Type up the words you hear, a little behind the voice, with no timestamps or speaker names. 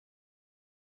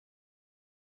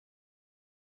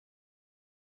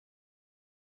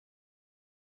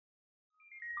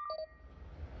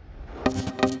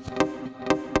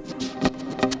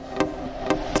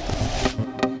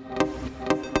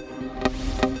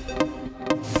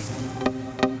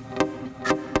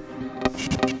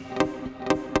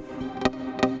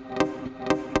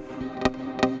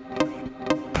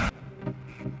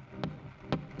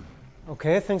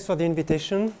Okay, thanks for the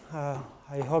invitation. I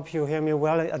hope you hear me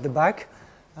well at the back.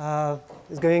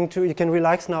 You can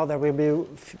relax now. There will be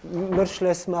much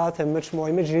less math and much more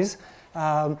images.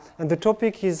 And the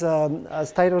topic is,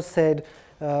 as title says,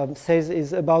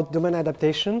 is about domain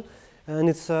adaptation. And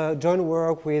it's joint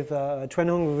work with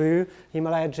Chuanhong Wu,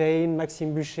 Himalaya Jain,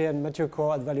 Maxime Boucher, and Mathieu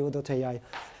Kor at Valeo.ai.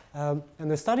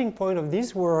 And the starting point of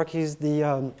this work is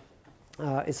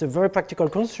it's a very practical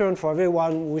concern for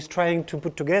everyone who is trying to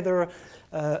put together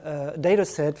a data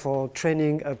set for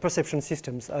training perception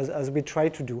systems, as we try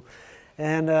to do.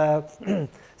 And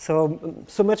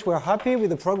so much we're happy with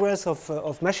the progress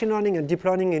of machine learning and deep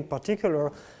learning in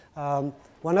particular.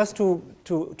 One has to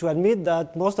admit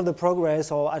that most of the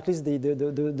progress, or at least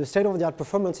the state-of-the-art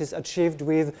performance, is achieved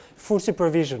with full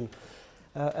supervision.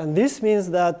 And this means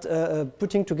that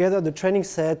putting together the training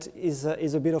set is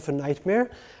a bit of a nightmare.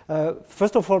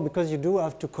 First of all, because you do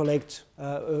have to collect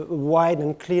a wide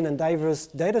and clean and diverse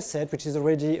data set, which is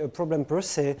already a problem per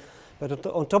se. But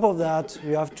on top of that,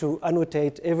 you have to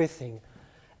annotate everything.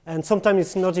 And sometimes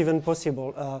it's not even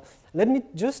possible. Let me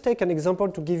just take an example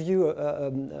to give you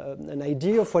an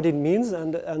idea of what it means.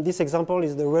 And this example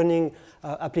is the running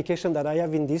application that I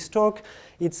have in this talk.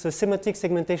 It's a semantic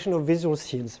segmentation of visual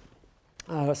scenes.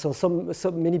 So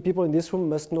many people in this room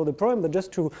must know the problem, but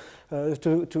just to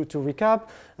recap,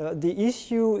 the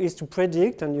issue is to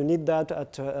predict, and you need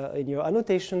that in your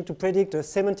annotation, to predict a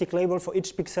semantic label for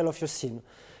each pixel of your scene.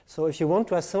 So if you want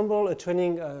to assemble a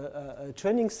training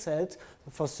set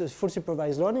for full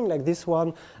supervised learning, like this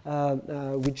one,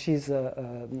 which is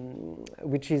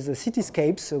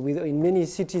cityscapes in many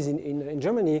cities in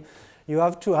Germany, you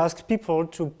have to ask people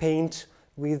to paint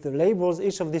with the labels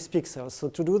each of these pixels. So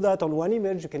to do that on one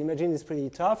image, you can imagine it's pretty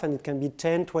tough, and it can be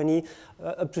 10, 20,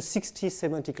 up to 60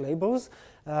 semantic labels.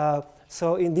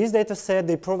 So in this data set,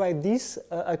 they provide this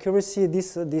accuracy,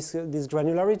 this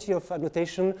granularity of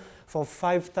annotation for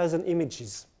 5,000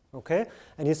 images. Okay,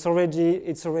 and it's already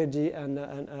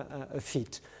a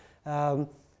feat.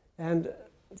 And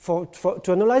to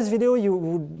analyze video, you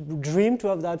would dream to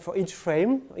have that for each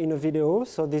frame in a video.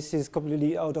 So this is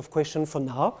completely out of question for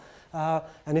now.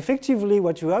 And effectively,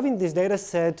 what you have in this data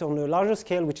set on a larger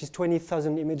scale, which is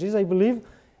 20,000 images, I believe,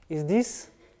 is this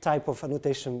type of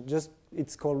annotation.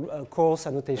 It's called coarse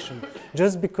annotation,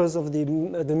 just because of the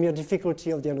mere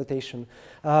difficulty of the annotation.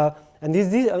 And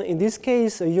in this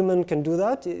case, a human can do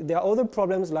that. There are other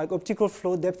problems like optical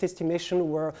flow depth estimation,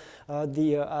 where at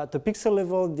the pixel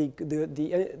level, the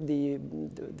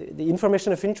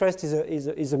information of interest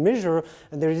is a measure,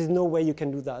 and there is no way you can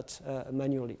do that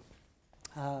manually.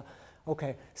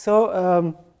 Okay,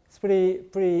 so it's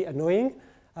pretty annoying.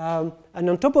 And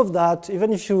on top of that,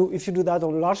 even if you do that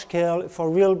on a large scale for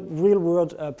real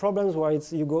world problems where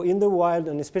you go in the wild,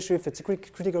 and especially if it's a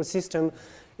critical system,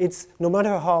 it's no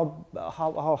matter how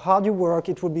hard you work,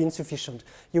 it would be insufficient.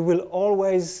 You will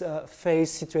always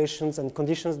face situations and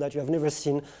conditions that you have never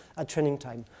seen at training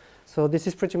time. So this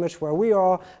is pretty much where we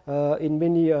are in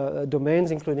many domains,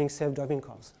 including self-driving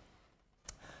cars.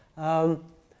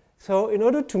 So in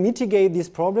order to mitigate these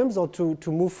problems or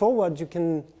to move forward, you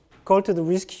can call to the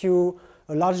rescue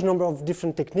a large number of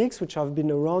different techniques which have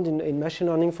been around in machine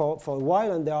learning for a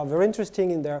while, and they are very interesting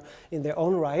in their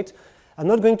own right. I'm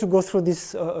not going to go through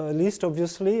this list,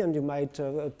 obviously, and you might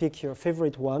pick your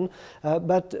favorite one.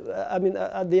 But I mean,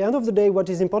 at the end of the day, what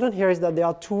is important here is that there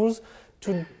are tools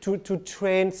to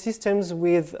train systems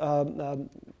with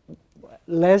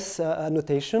less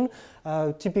annotation.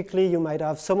 Typically, you might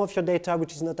have some of your data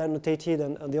which is not annotated,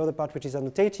 and the other part which is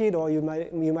annotated, or you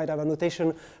might have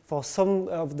annotation for some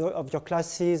of your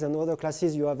classes, and other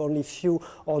classes you have only few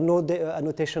or no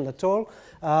annotation at all.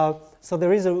 So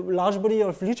there is a large body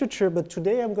of literature, but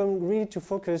today I'm going really to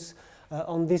focus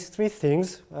on these three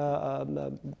things: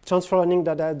 transfer learning,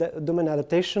 domain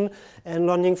adaptation, and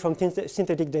learning from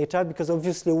synthetic data, because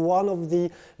obviously one of the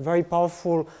very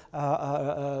powerful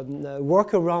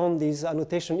workaround this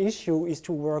annotation issue is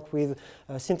to work with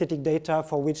synthetic data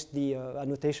for which the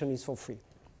annotation is for free,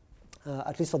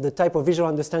 at least for the type of visual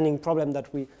understanding problem that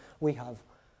we have.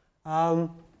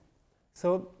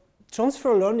 So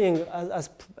transfer learning,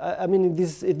 I mean,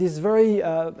 it is very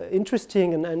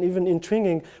interesting and even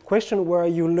intriguing question where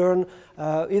you learn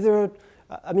either,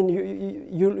 I mean,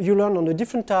 you learn on a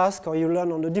different task, or you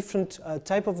learn on a different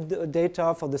type of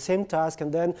data for the same task,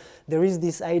 and then there is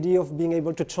this idea of being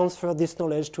able to transfer this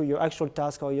knowledge to your actual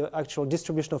task or your actual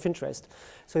distribution of interest.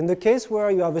 So in the case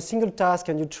where you have a single task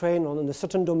and you train on a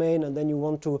certain domain, and then you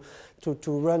want to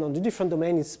run on a different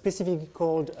domain, it's specifically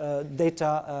called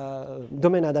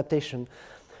domain adaptation.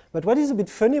 But what is a bit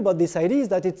funny about this idea is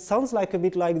that it sounds like a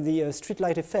bit like the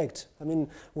streetlight effect. I mean,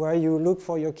 where you look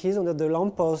for your keys under the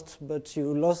lamppost, but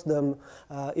you lost them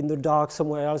in the dark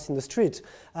somewhere else in the street.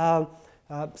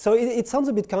 So it sounds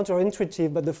a bit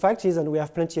counterintuitive, but the fact is, and we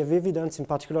have plenty of evidence, in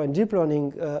particular in deep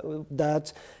learning,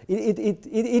 that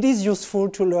it is useful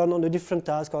to learn on a different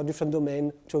task or a different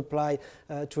domain to apply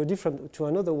to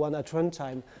another one at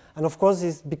runtime. And of course,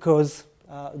 it's because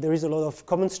there is a lot of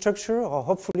common structure, or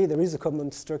hopefully there is a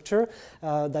common structure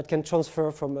that can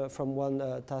transfer from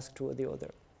one task to the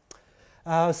other.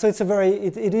 So it's a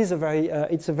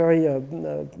very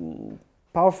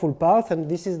powerful path, and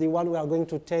this is the one we are going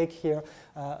to take here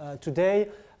today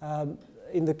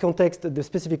in the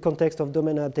specific context of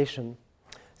domain adaptation.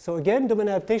 So again, domain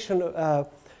adaptation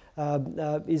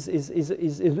is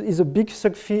a big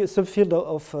subfield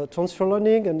of transfer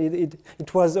learning, and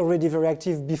it was already very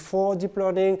active before deep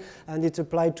learning, and it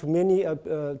applied to many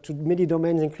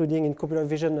domains, including in computer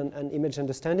vision and image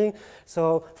understanding.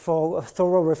 So for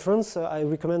thorough reference, I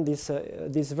recommend this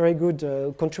very good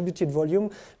contributed volume,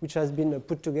 which has been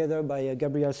put together by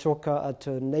Gabriel Surka at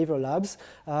Naval Labs,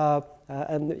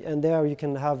 and there you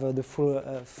can have the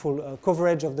full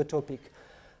coverage of the topic.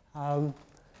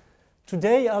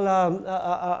 Today,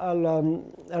 I'll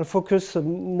focus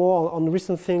more on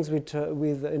recent things with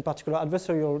in particular,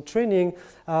 adversarial training.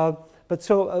 But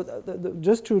so,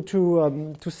 just to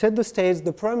set the stage,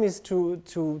 the problem is to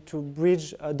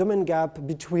bridge a domain gap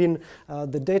between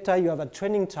the data you have at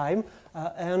training time,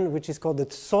 and which is called the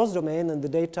source domain, and the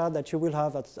data that you will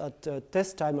have at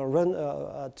test time or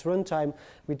at runtime,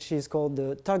 which is called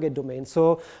the target domain.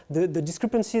 So the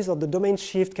discrepancies of the domain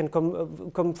shift can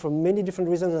come from many different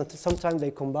reasons, and sometimes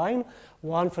they combine.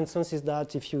 One, for instance, is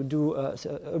that if you do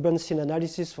urban scene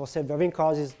analysis for self-driving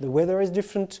cars, the weather is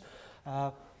different.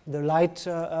 The light,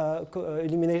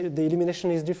 the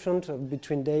illumination is different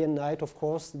between day and night, of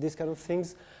course, these kind of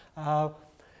things.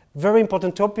 Very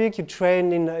important topic. You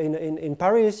train in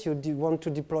Paris, you want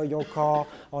to deploy your car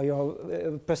or your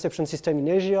perception system in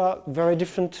Asia. Very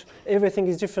different. Everything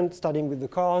is different, starting with the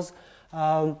cars.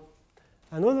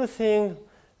 Another thing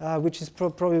which is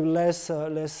probably less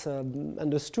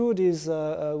understood is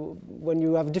when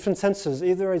you have different sensors.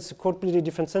 Either it's a completely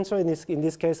different sensor. In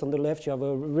this case, on the left, you have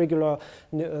a regular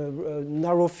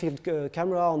narrow field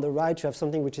camera. On the right, you have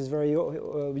something which is very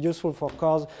useful for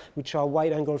cars, which are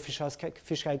wide-angle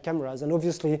fisheye cameras. And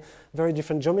obviously, very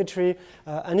different geometry.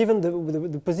 And even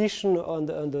the position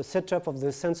on the setup of the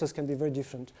sensors can be very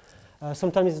different.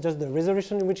 Sometimes it's just the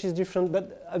resolution which is different,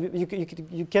 but you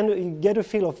get a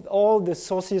feel of all the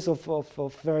sources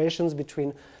of variations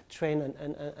between train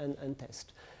and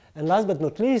test. And last but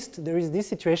not least, there is this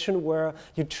situation where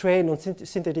you train on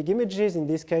synthetic images. In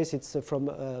this case, it's from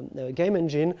a game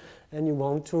engine, and you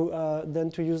want to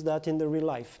then to use that in the real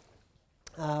life.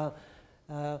 So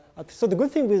the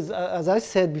good thing with, as I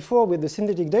said before, with the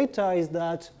synthetic data is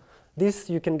that this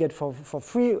you can get for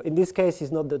free. In this case,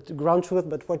 it's not the ground truth,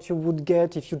 but what you would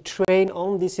get if you train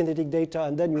on this synthetic data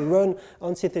and then you run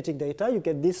on synthetic data, you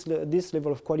get this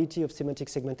level of quality of semantic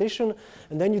segmentation.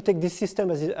 And then you take this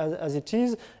system as it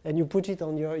is, and you put it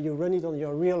on you run it on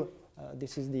your real,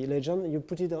 this is the legend, you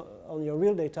put it on your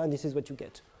real data, and this is what you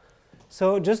get.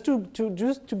 So just to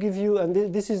give you, and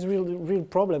this is real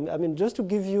problem. I mean, just to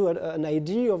give you an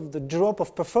idea of the drop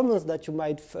of performance that you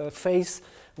might face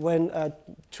when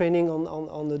training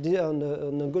on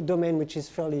a good domain which is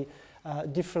fairly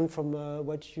different from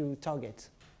what you target.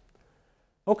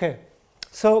 Okay,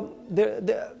 so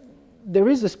there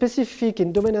is a specific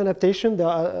in domain adaptation.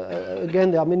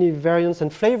 Again, there are many variants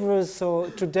and flavors. So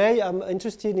today I'm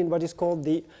interested in what is called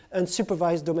the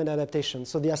unsupervised domain adaptation.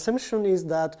 So the assumption is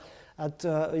that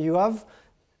you have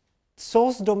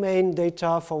source domain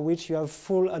data for which you have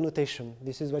full annotation.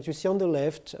 This is what you see on the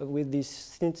left with these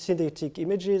synthetic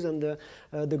images and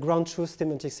the ground truth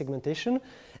semantic segmentation.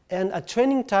 And at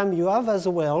training time, you have as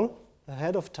well,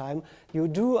 ahead of time, you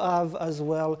do have as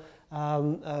well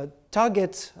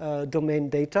target domain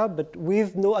data, but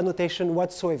with no annotation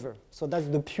whatsoever. So that's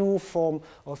the pure form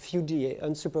of UDA,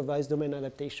 unsupervised domain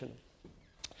adaptation.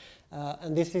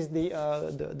 And this is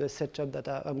the setup that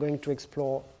I'm going to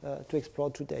explore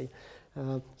today.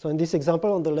 So in this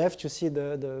example, on the left, you see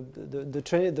the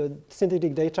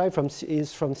synthetic data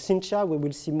is from Cynthia. We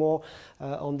will see more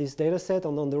on this data set,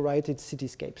 and on the right, it's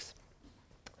cityscapes.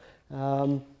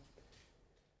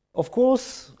 Of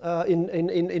course,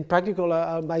 in practical,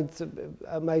 I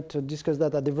might discuss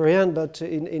that at the very end, but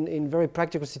in very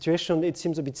practical situation, it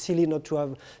seems a bit silly not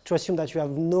to assume that you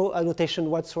have no annotation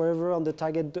whatsoever on the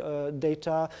target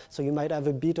data. So you might have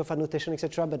a bit of annotation,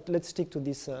 etc. But let's stick to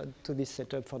this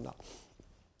setup for now.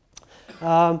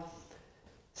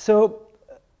 So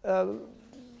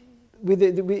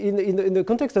in the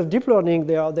context of deep learning,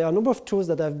 there are a number of tools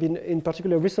that have been, in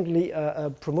particular, recently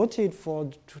promoted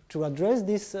to address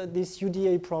this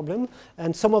UDA problem,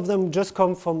 and some of them just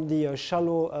come from the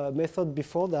shallow method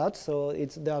before that. So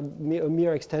they are a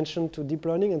mere extension to deep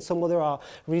learning, and some other are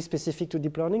really specific to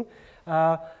deep learning.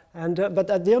 But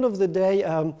at the end of the day,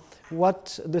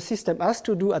 what the system has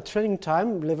to do at training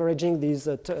time, leveraging these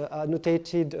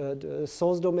annotated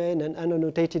source domain and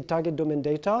unannotated target domain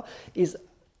data, is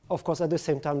of course, at the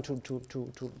same time to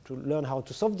learn how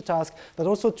to solve the task, but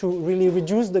also to really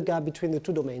reduce the gap between the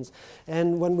two domains.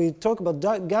 And when we talk about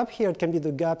that gap here, it can be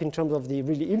the gap in terms of the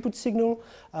really input signal,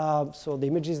 so the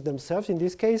images themselves in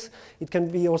this case. It can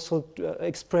be also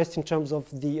expressed in terms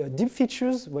of the deep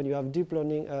features when you have deep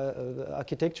learning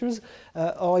architectures,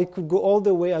 or it could go all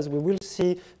the way, as we will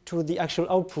see, to the actual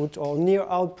output or near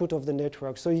output of the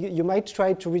network. So you might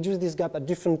try to reduce this gap at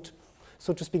different,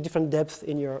 so to speak, different depths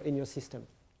in your system.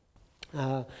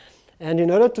 And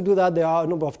in order to do that, there are a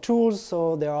number of tools.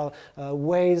 So there are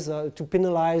ways to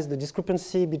penalize the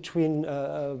discrepancy between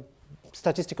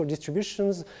statistical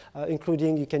distributions,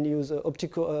 including you can use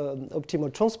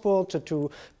optimal transport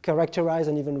to characterize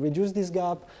and even reduce this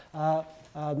gap.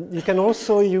 You can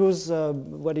also use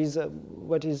what is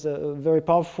very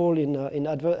powerful in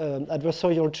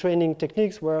adversarial training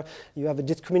techniques, where you have a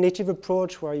discriminative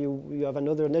approach, where you have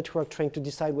another network trying to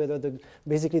decide whether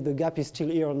basically the gap is still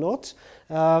here or not.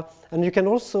 And you can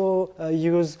also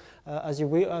use, as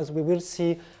we will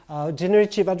see,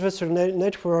 generative adversarial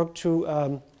network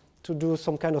to do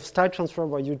some kind of style transfer,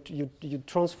 where you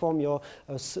transform your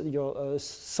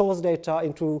source data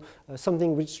into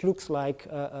something which looks like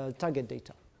target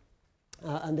data.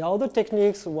 And there are other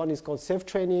techniques. One is called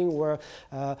self-training, where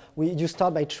you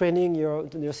start by training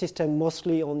your system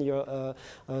mostly on your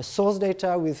source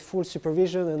data with full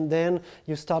supervision, and then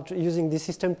you start using this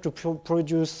system to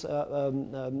produce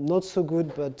not so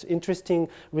good but interesting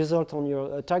result on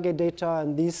your target data.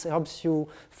 And this helps you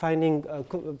finding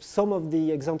some of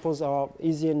the examples are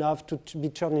easy enough to be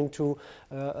turned into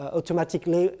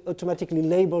automatically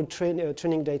labeled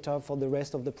training data for the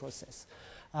rest of the process.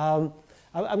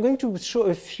 I'm going to show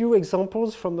a few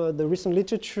examples from the recent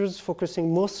literatures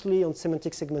focusing mostly on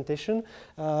semantic segmentation.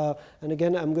 And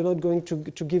again, I'm not going to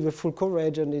give a full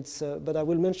coverage, and but I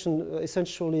will mention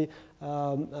essentially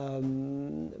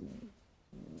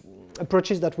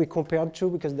approaches that we compared to,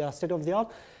 because they are state of the art.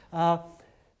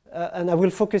 And I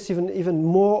will focus even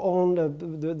more on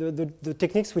the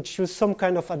techniques which use some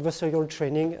kind of adversarial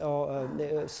training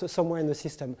or somewhere in the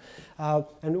system.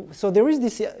 And so there is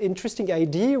this interesting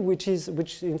idea, which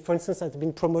for instance has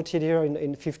been promoted here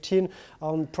in 15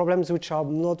 on problems which are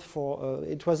not for.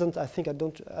 It wasn't. I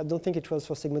don't think it was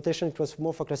for segmentation. It was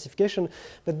more for classification.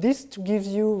 But this gives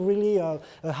you really a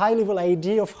high-level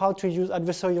idea of how to use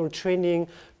adversarial training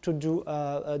to do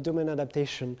domain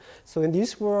adaptation. So in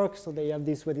this work, so they have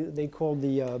this, what they call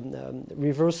the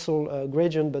reversal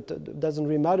gradient, but it doesn't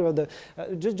really matter.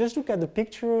 Just look at the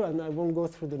picture, and I won't go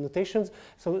through the notations.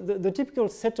 So the typical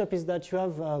setup is that you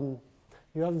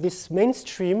have this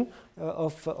mainstream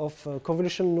of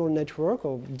convolutional neural network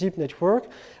or deep network,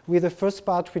 with the first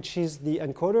part, which is the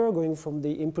encoder going from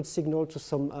the input signal to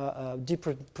some deep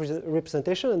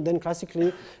representation, and then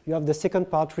classically you have the second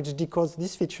part, which decodes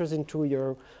these features into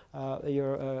your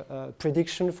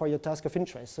prediction for your task of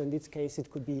interest. So in this case, it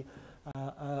could be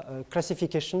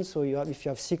classification. So if you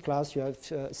have C class, you have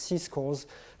C scores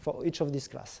for each of these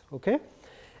class. Okay.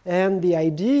 And the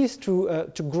idea is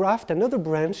to graft another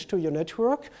branch to your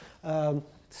network,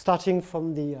 starting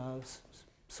from the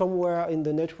somewhere in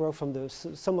the network from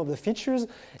some of the features,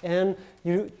 and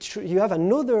you have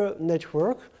another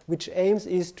network which aims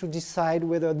is to decide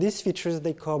whether these features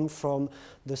they come from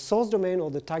the source domain or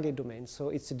the target domain. So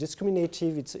it's a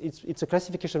discriminative, it's a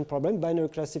classification problem, binary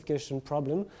classification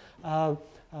problem.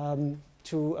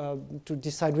 To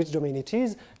decide which domain it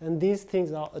is, and these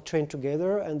things are trained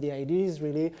together, and the idea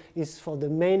is for the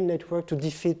main network to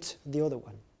defeat the other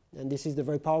one. And this is the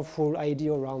very powerful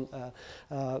idea around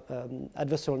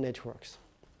adversarial networks.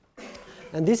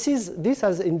 And this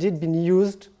has indeed been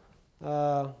used.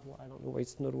 Well, I don't know why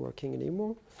it's not working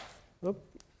anymore. Nope.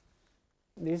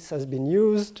 This has been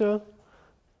used. Don't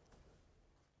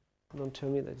tell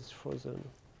me that it's frozen.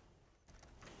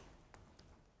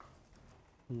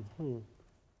 Mm-hmm.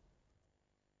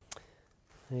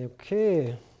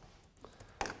 Okay.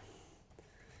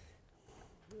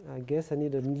 I guess I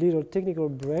need a little technical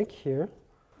break here.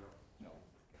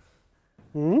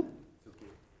 No. Okay.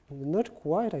 Not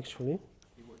quite, actually.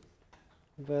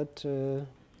 But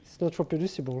it's not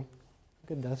reproducible.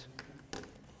 Look at that.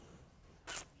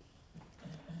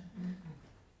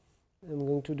 I'm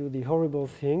going to do the horrible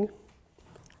thing.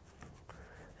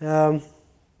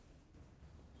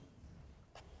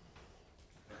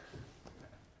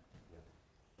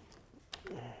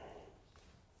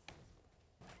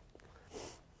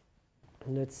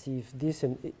 Let's see if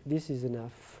this is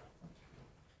enough.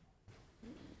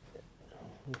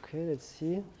 Okay, let's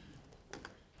see.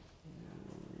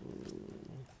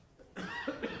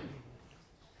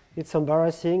 It's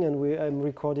embarrassing, and I'm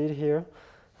recorded here.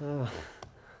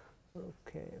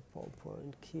 Okay,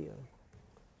 PowerPoint key.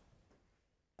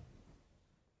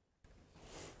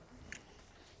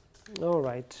 All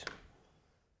right.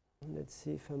 Let's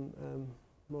see if I'm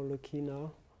more lucky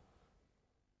now.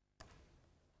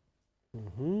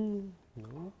 No.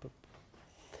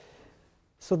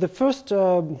 So the first,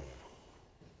 yeah,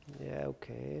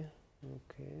 okay.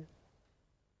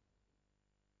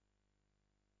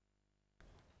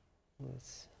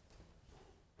 Let's.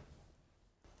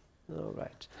 All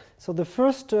right. So the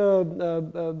first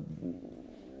to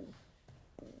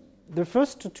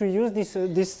use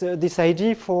this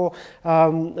idea for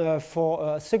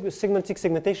segmentic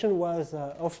segmentation was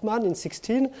Hoffman in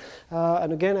 16.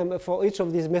 And again, for each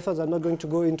of these methods, I'm not going to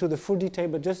go into the full detail,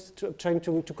 but just trying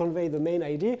to convey the main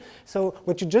idea. So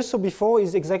what you just saw before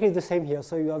is exactly the same here.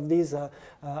 So you have these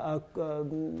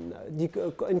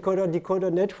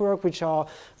encoder-decoder network, which are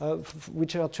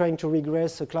trying to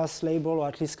regress a class label or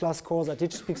at least class cores at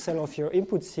each pixel of your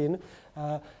input scene.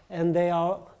 And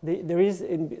so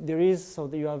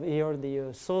you have here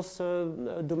the source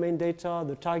domain data,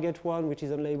 the target one, which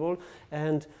is unlabeled,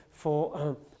 and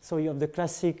so you have the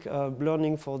classic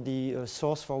learning for the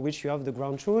source for which you have the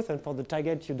ground truth, and for the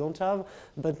target you don't have.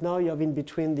 But now you have in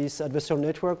between this adversarial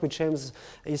network, which aims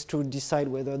is to decide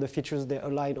whether the features they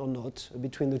align or not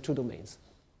between the two domains.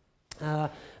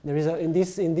 There is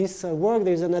in this work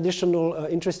there is an additional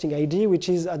interesting idea, which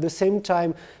is at the same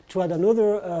time to add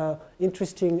another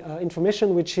interesting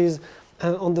information, which is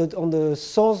on the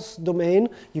source domain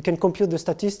you can compute the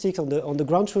statistics on the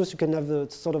ground truth. You can have the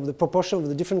sort of the proportion of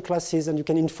the different classes, and you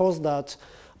can enforce that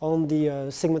on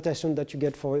the segmentation that you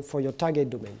get for your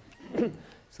target domain.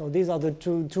 So these are the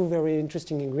two very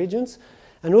interesting ingredients.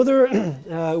 Another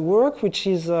work, which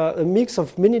is a mix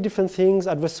of many different things,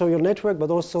 adversarial network, but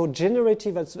also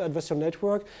generative adversarial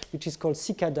network, which is called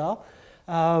CICADA,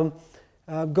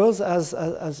 goes as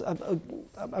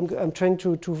I'm trying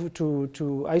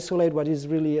to isolate what is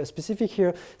really specific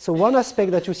here. So one aspect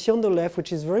that you see on the left,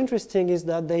 which is very interesting, is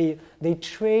that they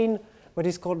train what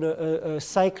is called a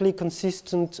cyclic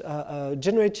consistent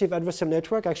generative adversarial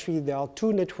network. Actually, there are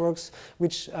two networks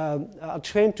which are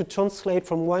trained to translate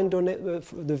from one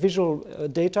the visual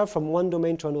data from one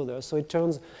domain to another. So it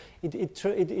turns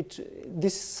this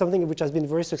is something which has been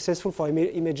very successful for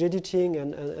image editing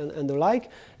and the like.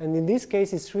 And in this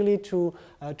case, it's really to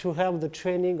help the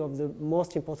training of the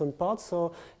most important parts.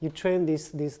 So you train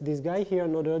this guy here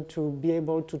in order to be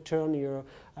able to turn your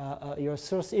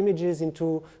source images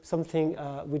into something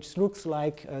which looks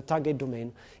like a target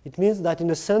domain. It means that in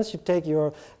a sense you take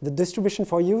the distribution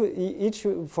for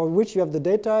which you have the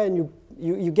data, and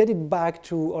you get it back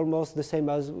to almost the same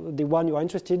as the one you are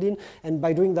interested in, and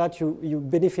by doing that you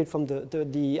benefit from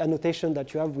the annotation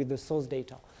that you have with the source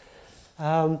data.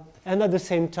 And at the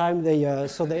same time, they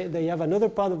have another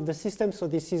part of the system. So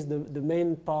this is the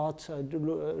main part,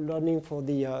 learning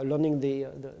the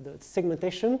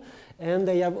segmentation, and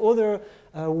they have other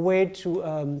way to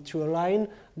align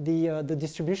the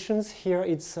distributions. Here,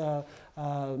 it's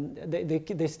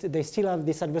they still have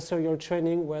this adversarial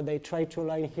training where they try to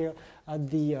align here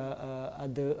at the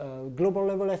global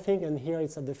level, I think, and here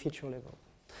it's at the feature level.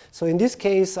 So in this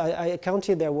case, I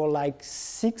counted there were like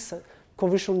 6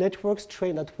 convolutional networks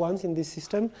trained at once in this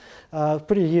system.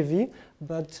 Pretty heavy,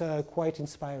 but quite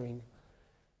inspiring.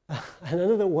 And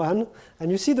another one,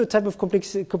 and you see the type of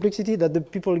complexity that the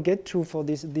people get to for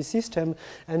this system.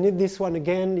 And in this one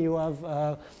again, you have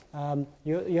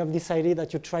this idea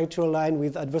that you try to align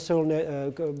with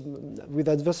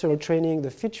adversarial training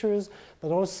the features,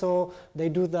 but also they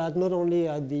do that not only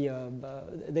at the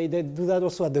they do that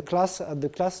also at the class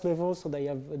level. So they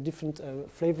have different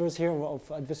flavors here of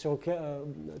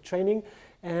adversarial training,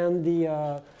 and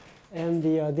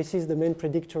this is the main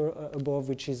predictor above,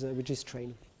 which is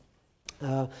trained.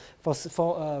 For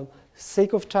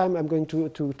sake of time, I'm going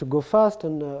to go fast,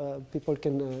 and people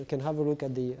can have a look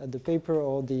at the paper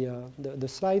or the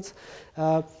slides.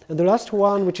 And the last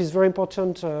one, which is very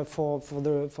important for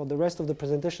the rest of the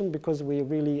presentation, because we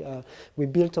really we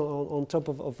built on top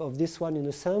of this one in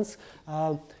a sense,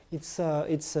 It's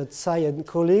Tsai and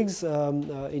colleagues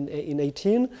in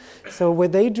 18. So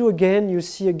what they do again, you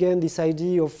see again this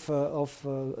idea of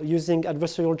using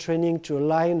adversarial training to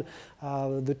align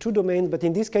the two domains, but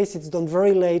in this case it's done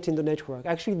very late in the network.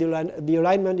 Actually, the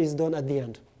alignment is done at the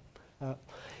end.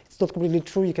 It's not completely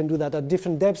true. You can do that at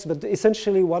different depths, but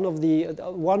essentially one of the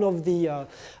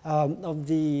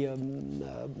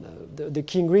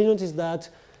key ingredients is that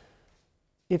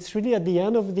it's really at the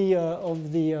end of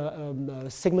the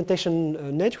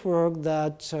segmentation network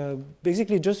that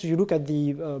basically just you look at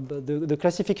the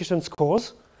classification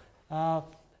scores,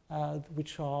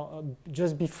 which are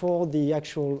just before the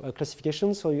actual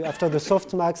classification. So after the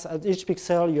softmax at each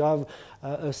pixel, you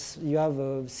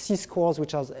have C scores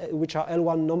which are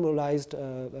L1 normalized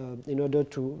in order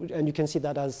to, and you can see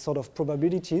that as sort of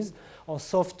probabilities or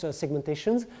soft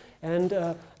segmentations. And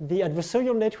the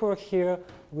adversarial network here,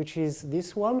 which is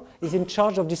this one, is in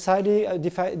charge of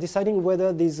deciding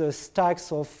whether these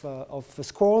stacks of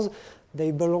scores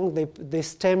they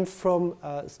stem from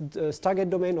target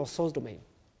domain or source domain.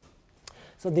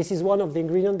 So this is one of the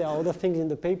ingredients. There are other things in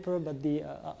the paper, but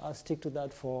I'll stick to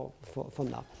that for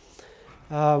now.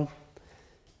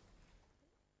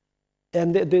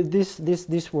 And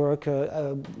this work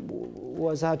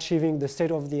was achieving the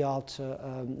state-of-the-art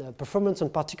performance, in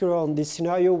particular on this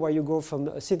scenario where you go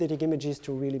from synthetic images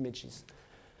to real images.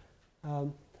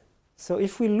 So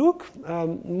if we look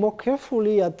more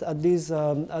carefully at these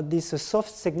soft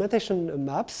segmentation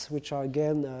maps, which are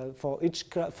again for each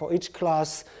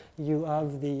class, you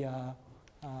have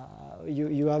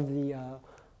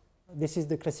this is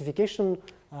the classification.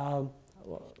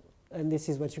 And this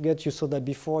is what you get. You saw that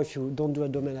before if you don't do a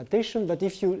domain adaptation. But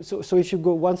if you if you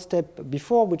go one step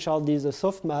before, which are these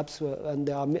soft maps, and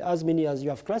there are as many as you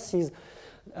have classes,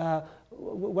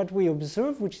 what we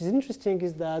observe, which is interesting,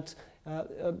 is that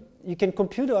you can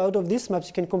compute out of these maps.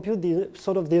 You can compute the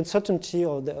sort of the uncertainty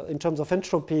or in terms of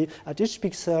entropy at each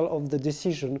pixel of the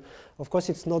decision. Of course,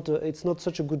 it's not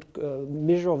such a good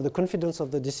measure of the confidence of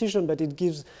the decision, but it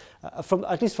gives,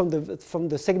 at least from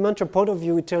the segmenter point of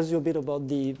view, it tells you a bit about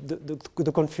the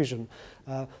confusion.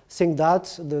 Saying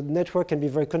that the network can be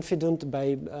very confident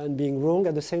by being wrong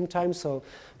at the same time. So,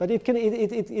 but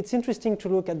it's interesting to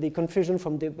look at the confusion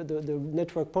from the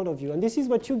network point of view, and this is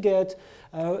what you get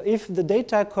if the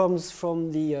data comes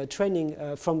from the training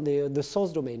from the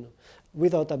source domain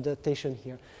without adaptation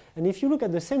here. And if you look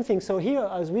at the same thing, so here,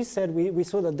 as we said, we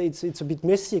saw that it's a bit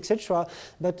messy, etc.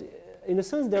 But in a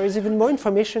sense, there is even more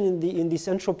information in this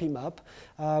entropy map,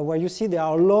 where you see there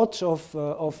are a lot of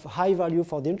high value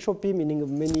for the entropy,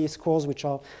 meaning many scores which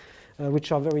are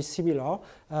very similar,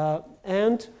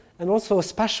 and also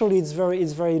spatially it's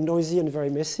very noisy and very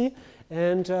messy.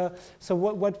 And so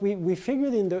what we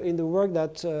figured in the work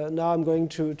that now I'm going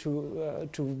to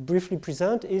briefly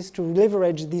present is to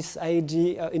leverage this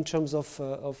idea in terms of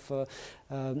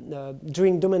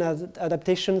doing domain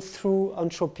adaptation through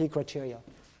entropy criteria.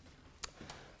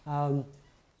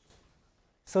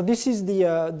 So this is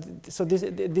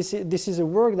this is a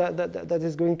work that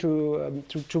is going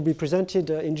to be presented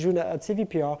in June at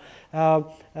CVPR,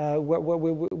 where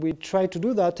we try to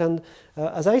do that. And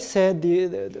as I said,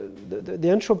 the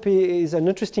entropy is an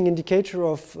interesting indicator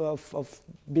of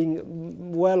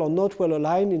being well or not well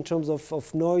aligned in terms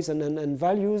of noise and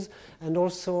values. And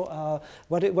also,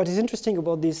 what is interesting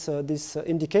about this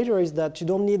indicator is that you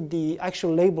don't need the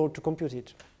actual label to compute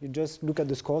it. You just look at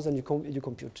the scores and you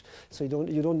compute. So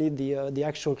you don't need the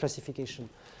actual classification.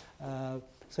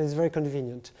 So it's very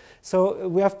convenient. So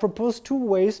we have proposed two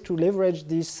ways to leverage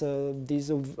these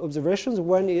observations.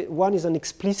 One is an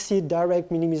explicit direct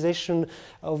minimization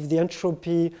of the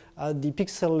entropy at the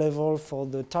pixel level for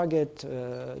the target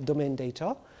domain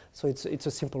data. So it's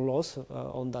a simple loss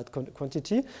on that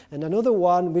quantity. And another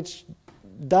one, which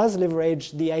does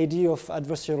leverage the idea of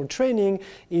adversarial training,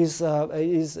 is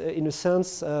in a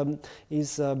sense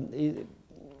is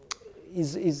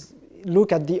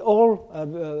look at the all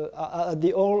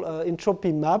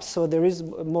entropy maps. So there is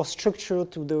more structure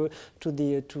to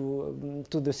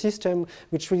the system,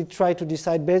 which really try to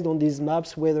decide based on these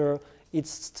maps whether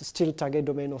it's still target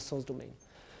domain or source domain.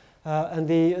 And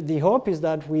the hope is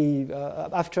that we,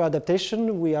 after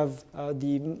adaptation, we have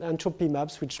the entropy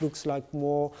maps, which looks like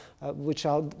more, which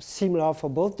are similar for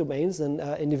both domains,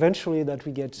 and eventually that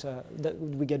we get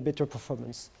better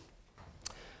performance.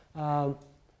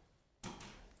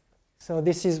 So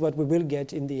this is what we will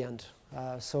get in the end.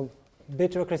 So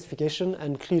better classification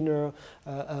and cleaner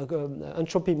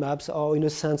entropy maps, or in a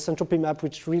sense, entropy map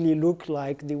which really look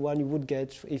like the one you would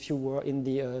get if you were in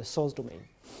the source domain.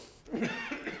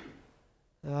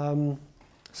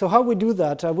 So how we do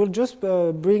that? I will just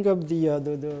bring up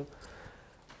the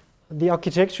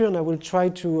architecture, and I will try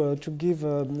to give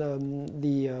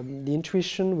the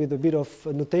intuition with a bit of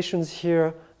notations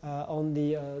here on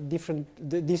the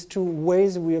these two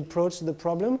ways we approach the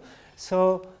problem.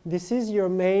 So this is your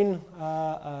main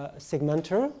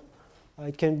segmenter.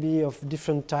 It can be of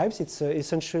different types. It's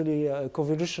essentially a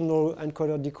convolutional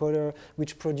encoder-decoder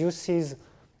which produces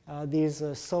these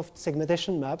soft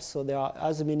segmentation maps. So there are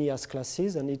as many as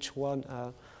classes, and each one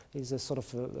is a sort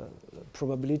of a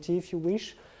probability, if you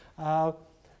wish. So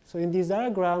in this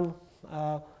diagram,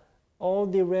 all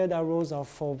the red arrows are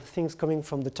for things coming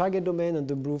from the target domain, and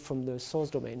the blue from the source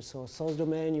domain. So source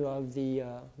domain, you have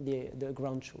the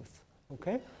ground truth.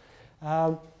 Okay,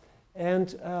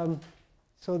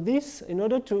 so this, in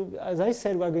order to, as I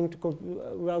said, we are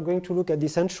going to look at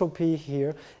this entropy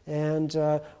here, and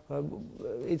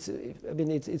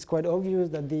it's quite obvious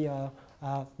that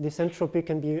this entropy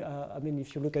can be,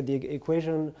 if you look at the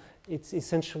equation, it's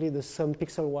essentially the sum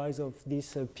pixel-wise of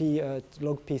this p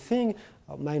log p thing,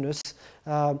 minus.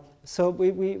 So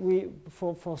we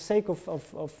for sake of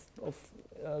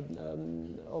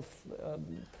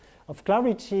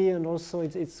clarity, and also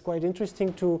it's quite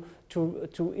interesting to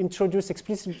introduce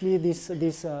explicitly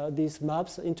these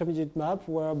maps, intermediate map,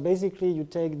 where basically you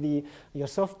take your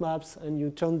soft maps and you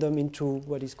turn them into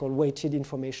what is called weighted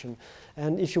information.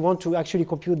 And if you want to actually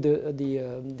compute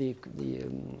the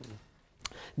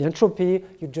entropy,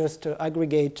 you just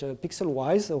aggregate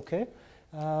pixel-wise, okay?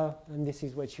 And this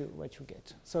is what you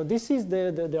get. So this is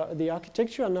the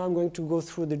architecture, and now I'm going to go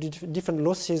through the different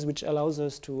losses which allows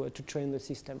us to train the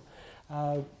system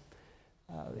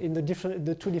in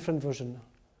the two different versions.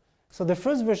 So the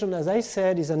first version, as I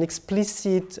said, is an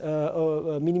explicit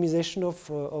minimization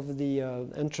of the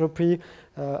entropy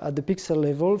at the pixel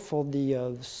level for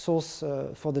the source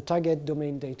for the target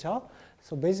domain data.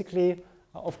 So basically,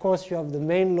 of course, you have the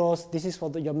main loss. This is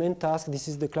for your main task. This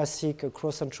is the classic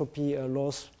cross entropy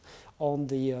loss on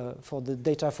for the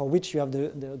data for which you have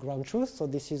the ground truth. So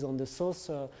this is on the source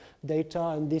data,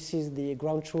 and this is the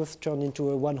ground truth turned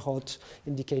into a one-hot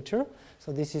indicator.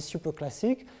 So this is super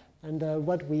classic. And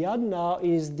what we add now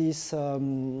is this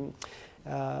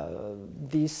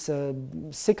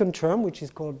second term, which is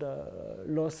called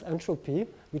loss entropy,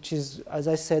 which is, as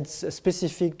I said,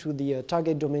 specific to the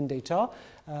target domain data,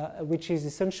 which is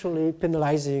essentially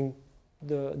penalizing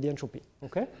the entropy.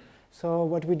 Okay. So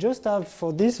what we just have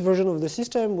for this version of the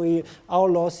system, our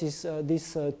loss is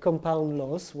this compound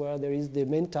loss, where there is the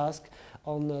main task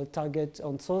on target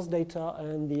on source data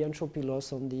and the entropy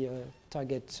loss on the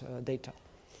target data.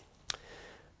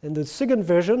 And the second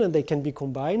version, and they can be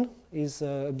combined, is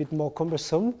a bit more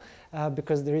cumbersome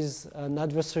because there is an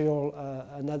adversarial,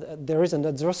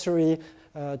 adversary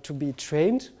to be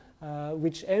trained,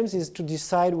 which aims is to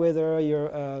decide whether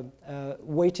your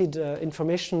weighted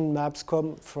information maps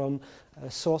come from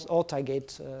source or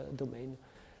target domain.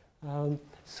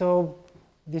 So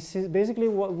this is basically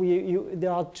what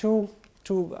there are two,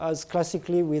 as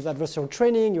classically with adversarial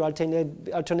training, you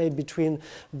alternate between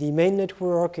the main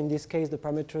network. In this case, the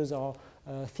parameters are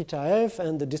theta f,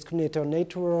 and the discriminator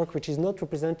network, which is not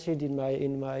represented in my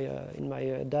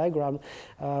diagram,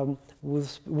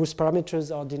 whose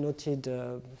parameters are denoted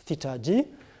theta d,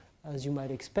 as you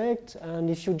might expect. And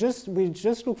if we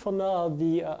just look for now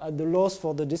at the loss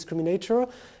for the discriminator,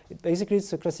 basically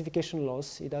it's a classification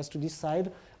loss. It has to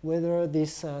decide whether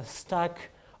this stack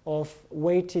of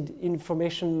weighted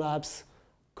information maps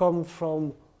come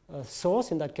from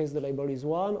source, in that case the label is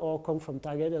 1, or come from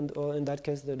target, or in that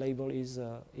case the label is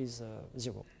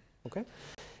 0. Okay?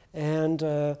 And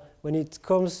when it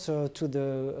comes to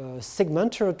the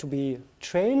segmenter to be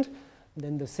trained,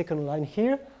 then the second line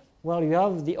here, well, you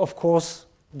have of course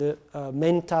the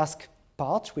main task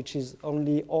part, which is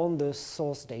only on the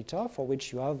source data, for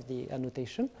which you have the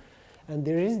annotation. And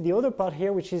there is the other part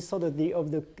here, which is sort of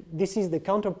this is the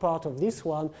counterpart of this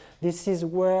one. This is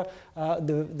where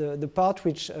the part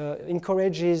which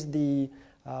encourages the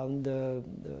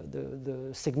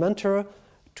segmenter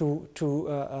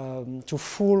to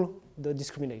fool the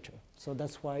discriminator. So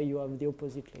that's why you have the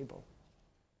opposite label.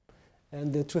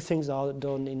 And the two things are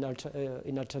done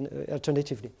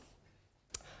alternatively.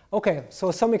 Okay,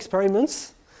 so some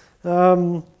experiments.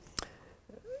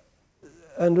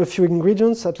 And a few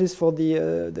ingredients, at least for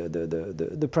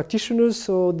the practitioners.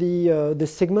 So the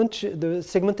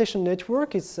segmentation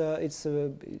network it's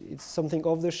something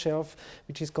off the shelf,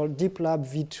 which is called DeepLab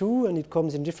V2, and it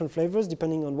comes in different flavors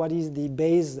depending on what is the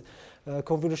base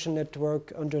convolution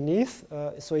network underneath.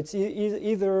 So it's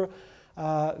either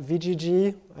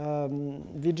VGG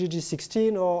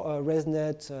 16 or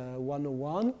ResNet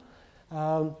 101.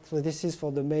 So this is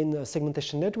for the main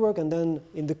segmentation network. And then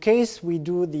in the case we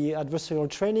do the adversarial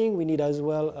training, we need as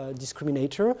well a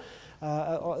discriminator.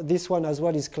 This one as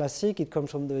well is classic. It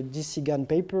comes from the DC GAN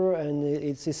paper, and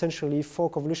it's essentially 4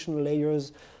 convolutional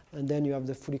layers, and then you have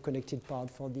the fully connected part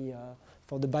for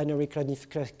the binary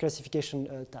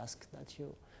classification task that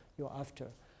you're after.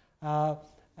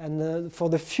 And for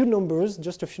the few numbers,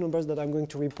 just a few numbers that I'm going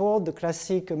to report, the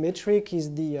classic metric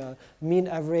is the mean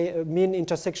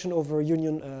intersection over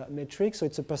union metric. So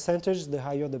it's a percentage, the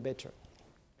higher the better.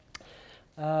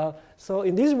 So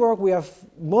in this work, we have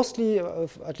mostly,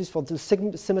 at least for the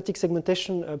semantic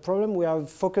segmentation problem, we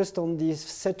have focused on this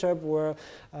setup where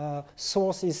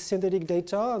source is synthetic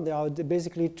data. And there are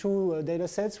basically 2 data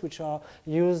sets which are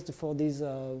used for these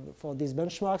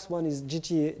benchmarks. One is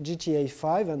GTA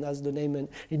 5, and as the name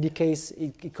indicates,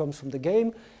 it comes from the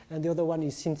game. And the other one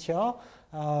is Cynthia.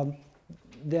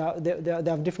 They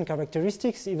have different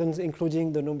characteristics, even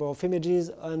including the number of images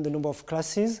and the number of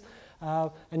classes.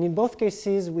 And in both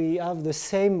cases, we have the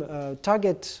same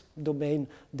target domain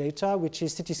data, which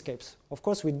is cityscapes. Of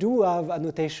course, we do have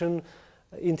annotation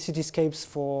in cityscapes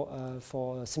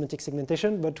for semantic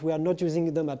segmentation, but we are not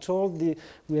using them at all.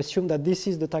 We assume that this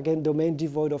is the target domain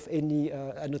devoid of any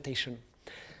annotation.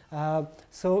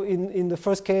 So in the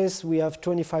first case, we have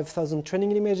 25,000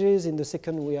 training images. In the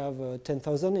second, we have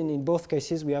 10,000. And in both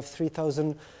cases, we have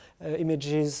 3,000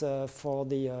 images for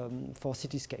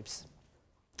cityscapes.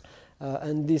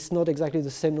 And this is not exactly the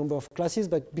same number of classes,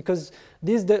 but because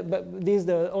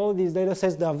all these data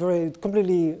sets, they are very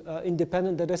completely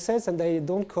independent data sets, and they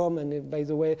don't come, and by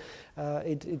the way,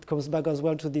 it comes back as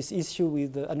well to this issue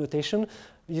with annotation.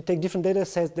 You take different data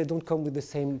sets, they don't come with the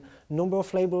same number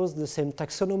of labels, the same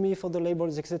taxonomy for the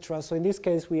labels, etc. So in this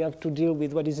case, we have to deal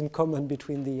with what is in common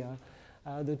between the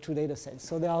 2 data sets.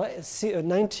 So there are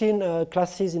 19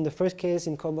 classes in the first case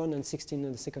in common and 16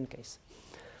 in the second case.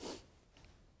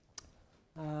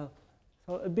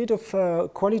 So a bit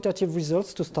of qualitative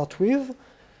results to start with.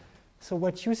 So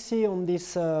what you see on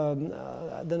this,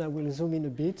 then I will zoom in a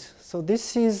bit. So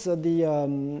this is the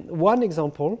one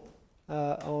example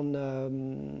on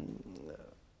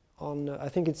I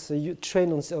think it's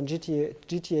trained on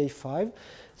GTA 5.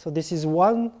 So this is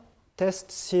one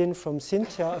test scene from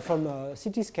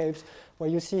Cityscapes, where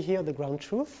you see here the ground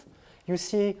truth. You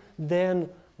see then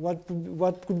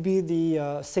what could be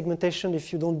the segmentation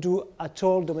if you don't do at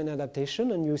all domain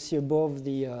adaptation, and you see above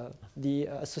the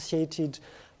associated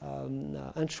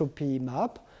entropy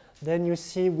map. Then you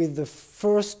see with the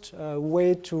first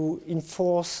way to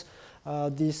enforce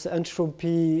this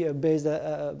entropy-based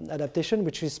adaptation,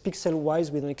 which is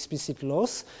pixel-wise with an explicit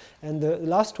loss. And the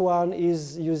last one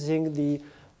is using the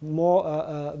more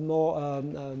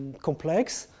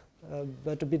complex,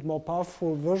 but a bit more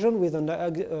powerful version with an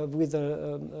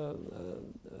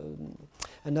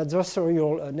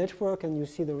adversarial network, and you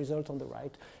see the result on the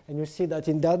right. And you see that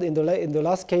in the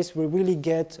last case, we really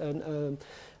get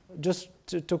just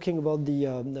talking about the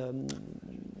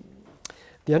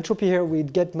entropy here, we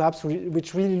get maps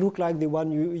which really look like the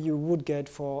one you would get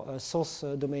for source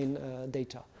domain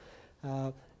data.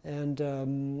 And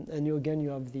again, you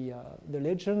have the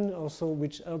legend also,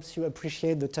 which helps you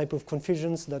appreciate the type of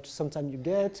confusions that sometimes you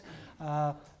get.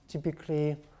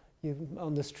 Typically,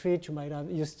 on the street, you might have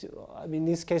in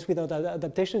this case, without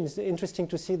adaptation, it's interesting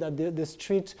to see that the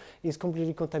street is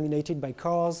completely contaminated by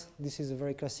cars. This is a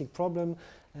very classic problem,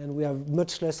 and we have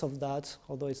much less of that,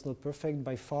 although it's not perfect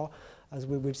by far, as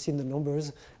we will see in the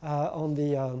numbers on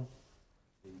the.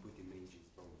 Input image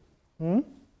is wrong.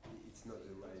 It's not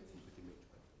the right input image.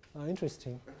 Oh,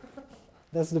 interesting.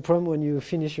 That's the problem when you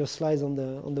finish your slides on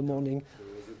the morning.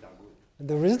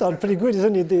 The results are pretty good,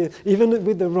 isn't it? Even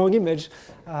with the wrong image.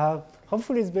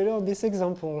 Hopefully it's better on this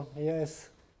example. Yes,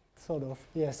 sort of.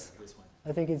 Yes,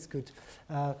 I think it's good.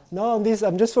 Now on this,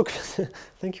 I'm just focusing.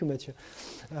 Thank you, Mathieu.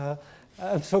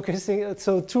 I'm focusing.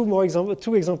 So two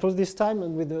examples this time,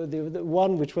 and with the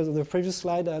one which was on the previous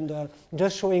slide, and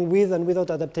just showing with and without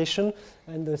adaptation.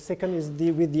 And the second is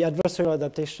with the adversarial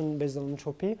adaptation based on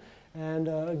entropy. And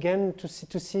again, to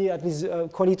see at least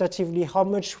qualitatively how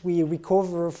much we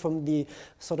recover from the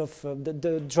sort of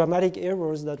the dramatic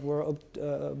errors that were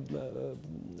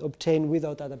obtained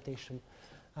without adaptation.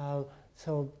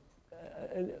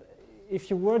 If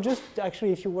you were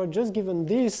just given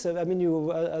this, I mean,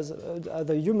 you as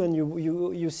a human,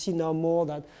 you see now more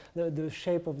that the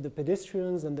shape of the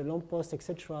pedestrians and the lamppost,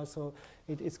 etc. So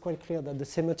it's quite clear that the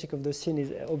semantic of the scene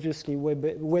is obviously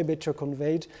way better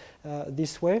conveyed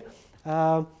this way.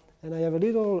 And I have a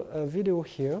little video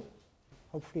here.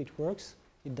 Hopefully it works.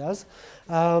 It does.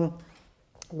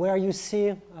 Where you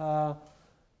see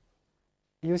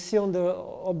you see on the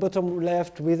bottom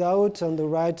left without, on the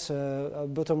right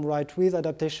bottom right with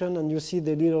adaptation, and you see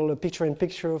the little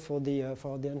picture-in-picture for the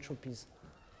entropies.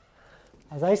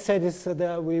 As I said,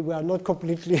 we are not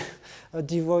completely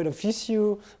devoid of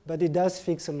issue, but it does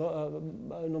fix a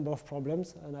number of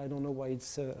problems, and I don't know why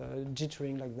it's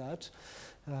jittering like that.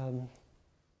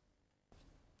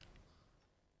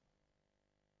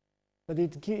 But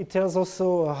it tells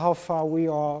also how far we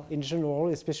are in general,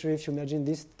 especially if you imagine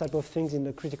this type of things in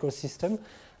the critical system.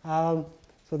 So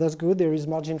that's good. There is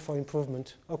margin for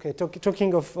improvement. Okay,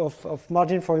 talking of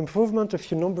margin for improvement, a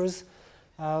few numbers.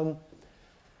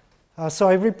 So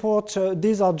I report,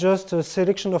 these are just a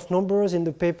selection of numbers in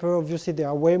the paper. Obviously, there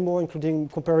are way more, including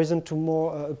comparison to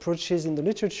more approaches in the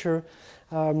literature.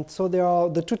 So there are,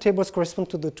 the two tables correspond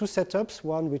to the two setups,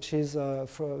 one which is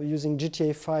for using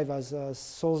GTA5 as a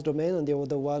source domain, and the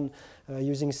other one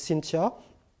using Cynthia.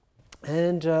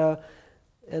 And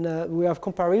we have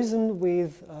comparison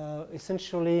with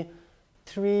essentially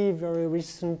three very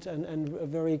recent and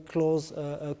very close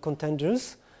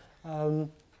contenders.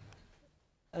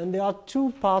 And there are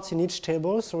two parts in each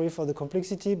table, sorry for the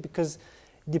complexity, because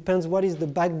it depends what is the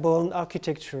backbone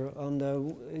architecture. And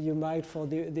you might, for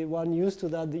the one used to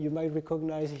that, you might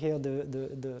recognize here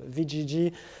the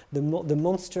VGG, the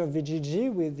monster VGG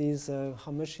with these,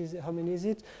 how many is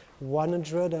it?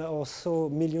 100 or so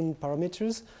million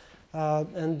parameters.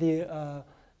 And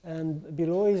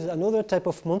below is another type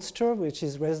of monster, which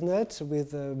is ResNet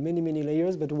with many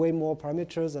layers, but way more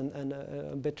parameters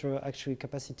and better actually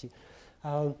capacity.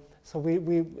 So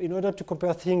we, in order to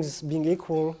compare things being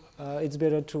equal, it's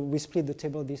better we split the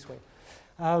table this way.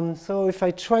 So if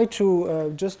I try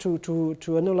to just to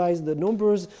analyze the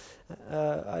numbers,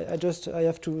 I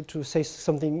have to say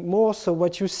something more. So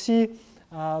what you see,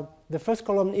 the first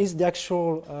column is the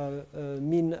actual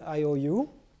mean IOU.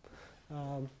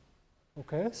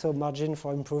 Okay, so margin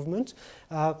for improvement.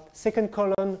 Second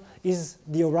column is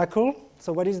the oracle.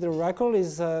 So what is the oracle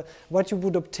is what you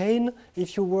would obtain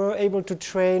if you were able to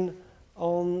train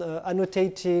on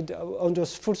annotated, under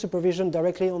full supervision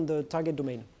directly on the target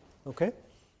domain. Okay,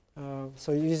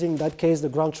 so using that case the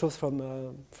ground truth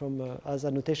from as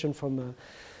annotation from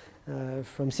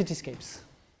cityscapes.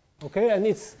 Okay, and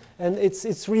it's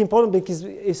really important because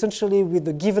essentially with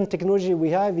the given technology we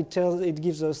have, it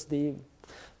gives us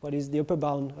what is the upper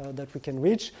bound that we can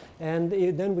reach, and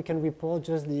then we can report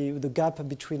just the gap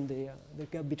between the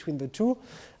two,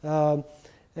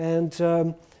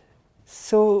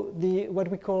 so what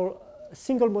we call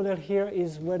single model here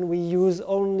is when we use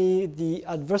only the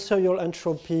adversarial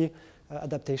entropy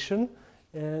adaptation,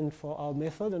 and for our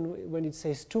method, and when it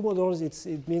says two models,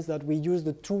 it means that we use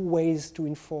the two ways to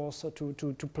enforce or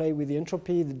to play with the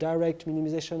entropy, the direct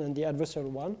minimization and the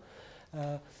adversarial one.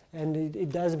 And it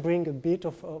does bring a bit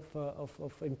of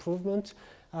improvement.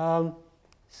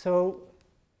 So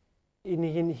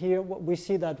in here, we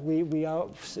see that we are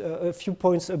a few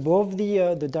points above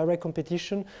the direct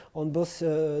competition on both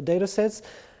data sets.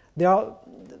 There are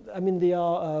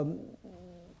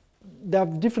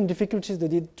different difficulties,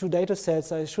 the two data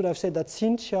sets. I should have said that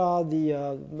Cynthia,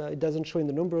 it doesn't show in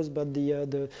the numbers, but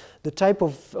the type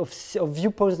of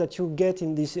viewpoints that you get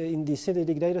in the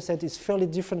synthetic data set is fairly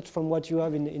different from what you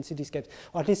have in Cityscapes.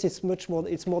 Or at least it's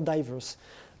more diverse.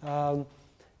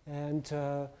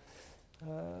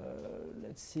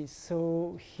 Let's see.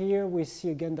 So here we see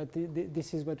again that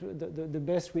this is what the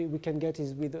best we can get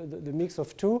is with the mix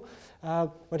of two.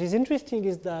 What is interesting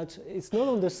is that it's not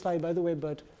on the slide, by the way,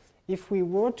 but if we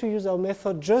were to use our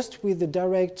method just with the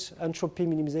direct entropy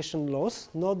minimization loss,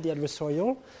 not the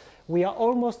adversarial, we are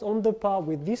almost on the par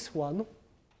with this one,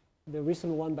 the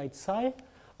recent one by Tsai,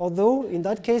 although in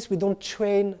that case we don't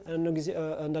train an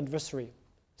adversary.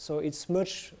 So it's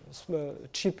much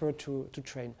cheaper to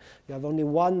train. You have only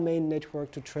one main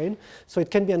network to train. So it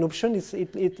can be an option. It's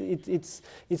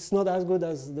not as good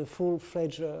as the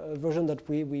full-fledged version that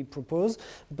we propose,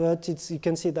 but you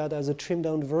can see that as a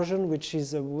trimmed-down version, which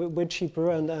is way cheaper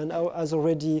and has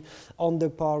already on the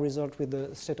par result with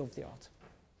the state-of-the-art.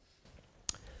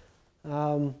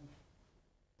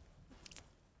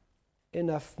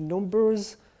 Enough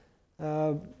numbers.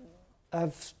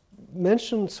 I've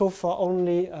mentioned so far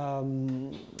only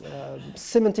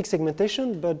semantic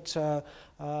segmentation, but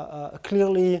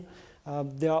clearly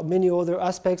there are many other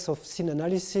aspects of scene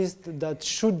analysis that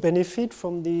should benefit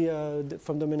from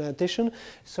domain annotation.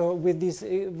 So with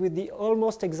the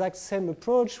almost exact same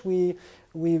approach, we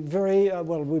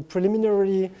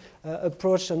preliminarily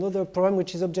approach another problem,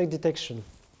 which is object detection.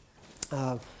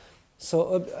 And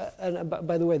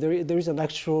by the way, there is an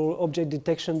actual object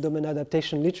detection domain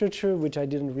adaptation literature, which I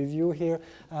didn't review here.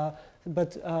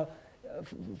 But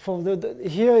for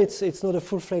here it's not a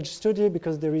full-fledged study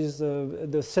because there is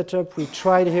the setup we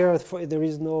tried here. There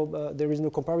is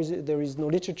no comparison. There is no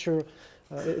literature.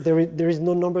 There is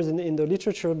no numbers in the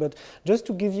literature, but just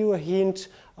to give you a hint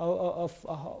of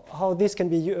how this can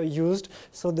be used.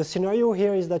 So the scenario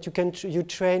here is that you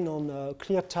train on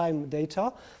clear time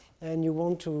data, and you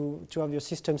want to have your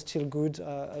system still good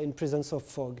in presence of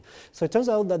fog. So it turns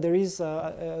out that there is,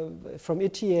 from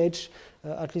ETH,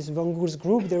 at least Van Gool's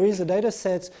group, there is a data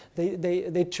set.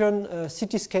 They turn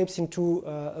cityscapes into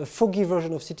a foggy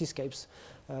version of cityscapes.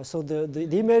 So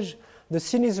the image, the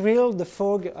scene is real, the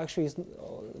fog actually is,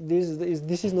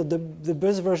 this is not the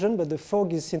best version, but the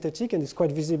fog is synthetic and it's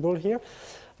quite visible here.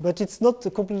 But it's not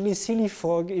a completely silly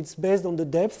fog, it's based on the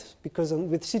depth, because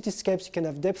with cityscapes you can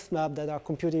have depth maps that are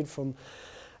computed from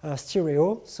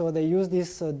stereo. So they use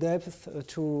this depth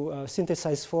to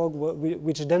synthesize fog,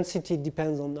 which density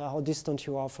depends on how distant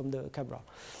you are from the camera.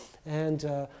 And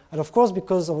of course,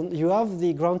 because you have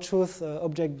the ground truth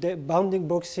object bounding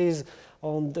boxes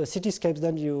on the cityscapes,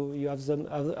 then you have them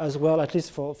as well, at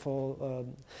least for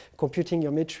computing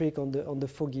your metric on the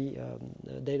foggy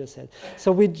data set.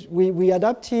 So we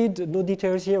adapted, no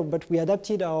details here, but we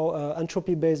adapted our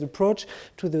entropy-based approach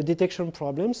to the detection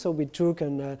problem. So we took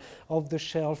an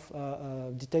off-the-shelf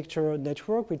detector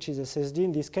network, which is SSD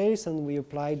in this case, and we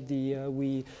applied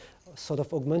we sort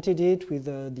of augmented it with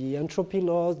the entropy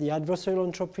loss, the adversarial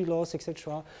entropy loss,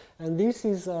 etc. And this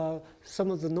is some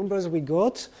of the numbers we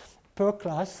got per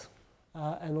class,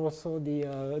 and also the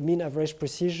mean average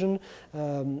precision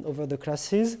over the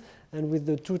classes, and with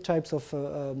the two types of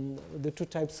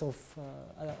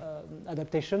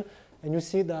adaptation. And you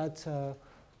see that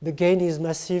the gain is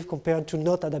massive compared to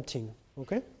not adapting.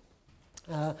 Okay.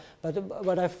 But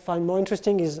what I find more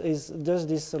interesting is just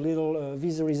this little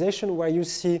visualization where you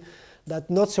see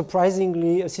that, not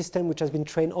surprisingly, a system which has been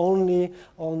trained only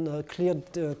on clear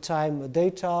time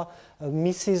data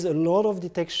misses a lot of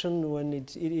detection when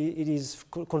it is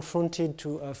confronted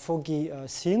to foggy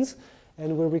scenes,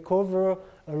 and will recover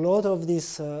a lot of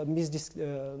these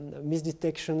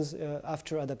misdetections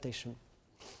after adaptation.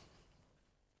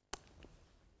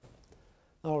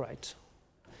 All right.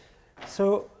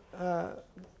 So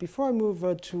before I move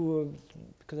to,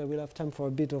 because I will have time for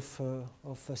a bit of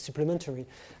supplementary,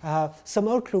 some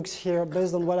outlooks here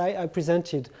based on what I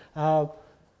presented.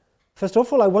 First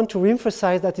of all, I want to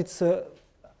reemphasize that it's,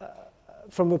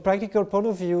 from a practical point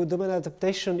of view, domain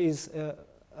adaptation is,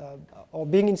 or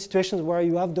being in situations where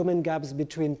you have domain gaps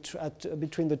between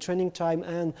the training time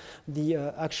and the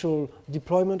actual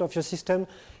deployment of your system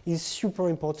is super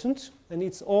important. And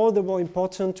it's all the more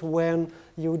important when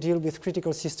you deal with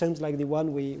critical systems like the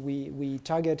one we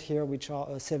target here, which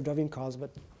are self-driving cars, but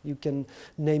you can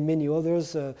name many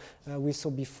others. We saw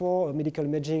before medical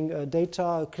imaging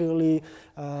data. Clearly,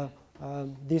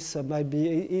 this might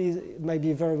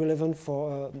be very relevant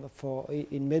for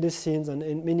in medicines and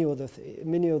in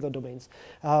many other domains.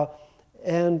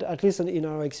 And at least in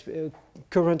our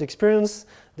current experience,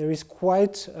 there is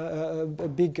quite a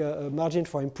big margin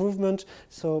for improvement.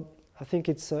 So I think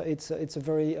it's a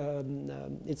very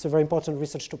important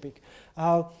research topic.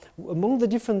 Among the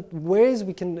different ways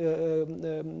we can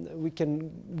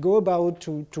go about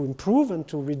to improve and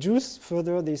to reduce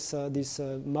further this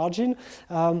margin.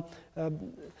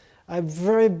 I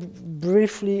very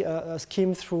briefly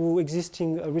skimmed through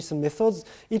existing recent methods.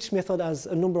 Each method has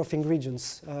a number of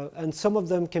ingredients, and some of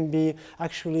them can be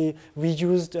actually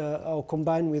reused or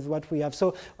combined with what we have.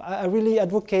 So I really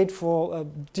advocate for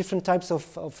different types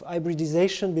of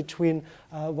hybridization between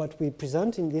what we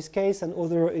present in this case and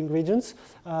other ingredients.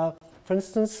 For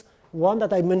instance, one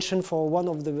that I mentioned for one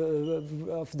of the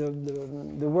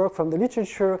work from the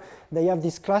literature, they have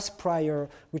this class prior,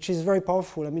 which is very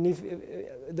powerful. I mean, if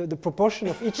the proportion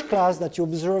of each class that you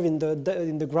observe in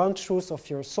the ground truth of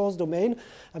your source domain,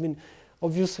 I mean,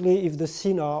 obviously, if the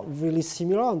scenes are really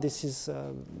similar, and this is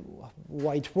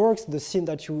why it works, the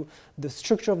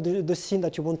structure of the scene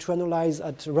that you want to analyze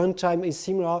at runtime is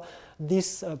similar.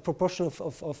 This proportion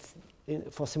for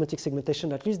semantic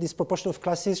segmentation, at least, this proportion of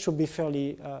classes should be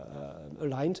fairly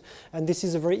aligned, and this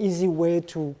is a very easy way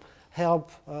to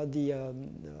help the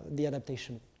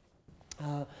adaptation.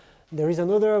 There is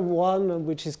another one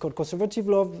which is called conservative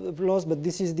loss, but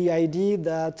this is the idea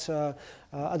that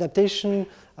adaptation,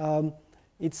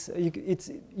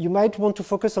 you might want to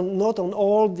focus on not on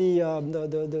all the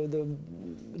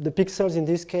pixels in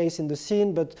this case in the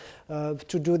scene, but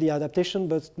to do the adaptation,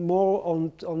 but more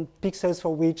on pixels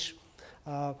for which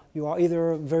you are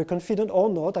either very confident or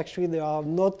not. Actually, there are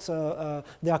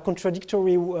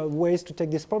contradictory ways to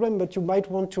take this problem, but you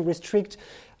might want to restrict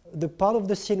the part of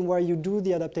the scene where you do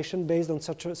the adaptation based on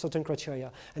certain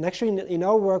criteria. And actually, in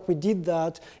our work, we did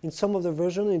that in some of the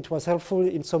versions. It was helpful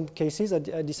in some cases. I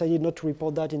decided not to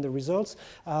report that in the results.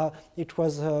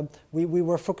 We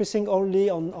were focusing only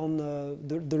on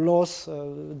the loss,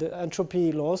 the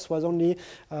entropy loss was only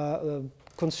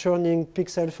concerning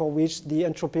pixels for which the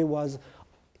entropy was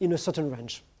in a certain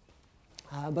range.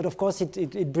 But of course,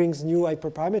 it brings new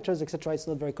hyperparameters, etc. It's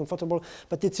not very comfortable.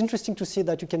 But it's interesting to see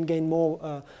that you can gain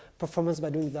more performance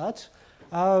by doing that.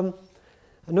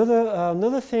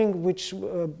 Another thing which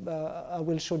I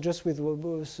will show just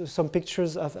with some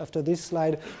pictures after this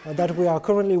slide that we are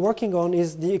currently working on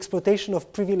is the exploitation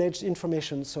of privileged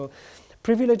information. So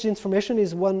privileged information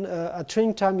is one, at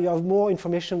training time you have more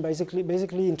information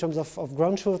basically in terms of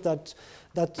ground truth that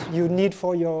you need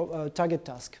for your target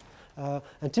task.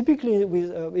 And typically,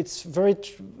 it's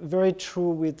very true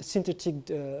with synthetic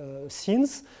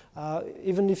scenes.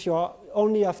 Even if you are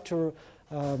only after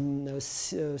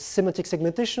semantic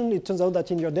segmentation, it turns out that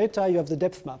in your data you have the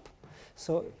depth map.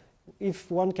 So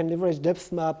if one can leverage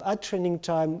depth map at training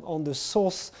time on the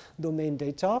source domain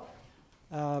data,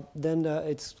 then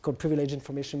it's called privileged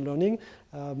information learning.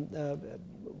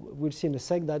 We'll see in a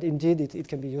sec that indeed it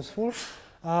can be useful.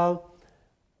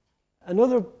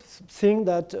 Another thing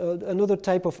that, another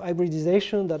type of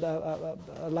hybridization that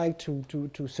I like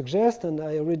to suggest, and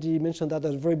I already mentioned that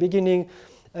at the very beginning,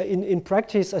 in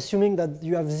practice, assuming that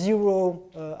you have zero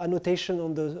annotation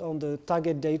on the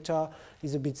target data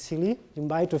is a bit silly. You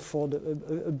might afford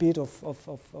a bit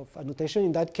of annotation.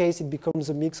 In that case, it becomes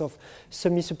a mix of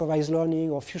semi-supervised learning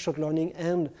or few-shot learning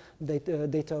and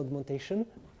data augmentation.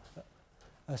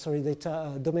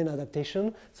 Data domain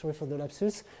adaptation. Sorry for the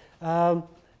lapsus.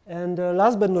 And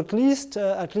last but not least,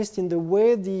 at least in the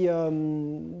way the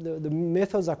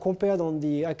methods are compared on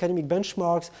the academic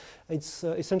benchmarks, it's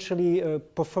essentially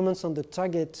performance on the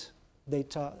target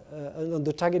data, on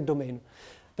the target domain.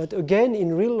 But again,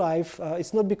 in real life,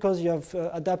 it's not because you have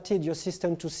adapted your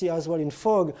system to see as well in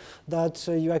fog that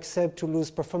you accept to lose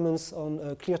performance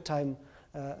on clear time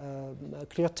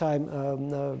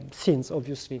scenes,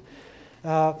 obviously.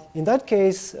 In that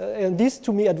case, and this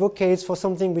to me advocates for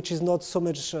something which is not so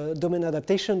much domain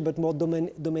adaptation, but more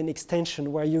domain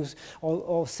extension, where you,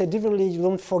 or said differently, you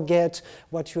don't forget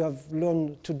what you have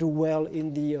learned to do well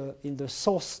in the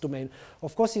source domain.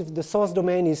 Of course, if the source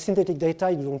domain is synthetic data,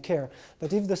 you don't care.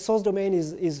 But if the source domain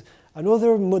is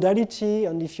another modality,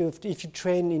 and if you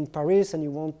train in Paris and you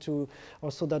want to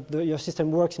also that your system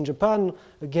works in Japan,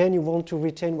 again, you want to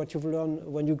retain what you've learned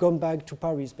when you come back to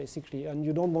Paris, basically, and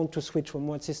you don't want to switch from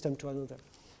one system to another.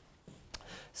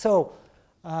 So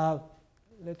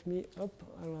let me,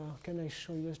 can I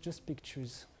show you just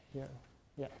pictures here?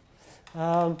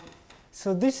 Yeah.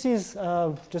 So this is,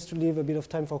 just to leave a bit of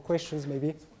time for questions,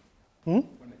 maybe.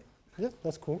 Yeah,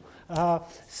 that's cool.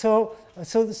 So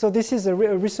this is a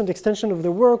recent extension of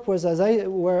the work,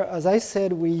 where, as I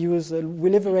said, we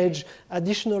leverage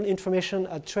additional information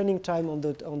at training time on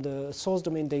the source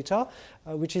domain data,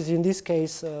 which is in this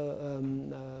case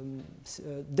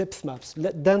depth maps,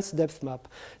 dense depth map.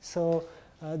 So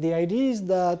the idea is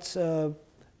that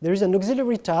there is an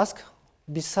auxiliary task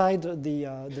beside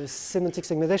the semantic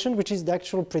segmentation, which is the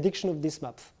actual prediction of this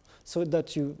map. So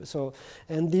that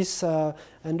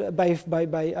and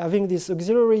by having this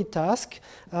auxiliary task,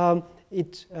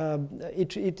 it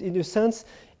in a sense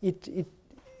it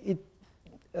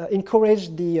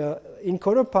encouraged the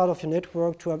encoder part of your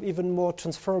network to have even more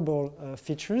transferable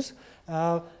features,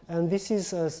 and this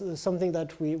is something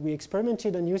that we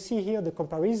experimented, and you see here the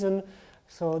comparison.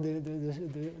 So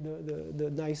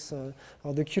the nice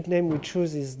or the cute name we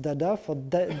choose is DADA for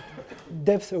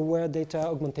depth-aware data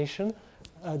augmentation.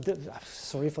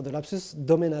 Sorry for the lapsus,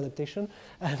 domain adaptation.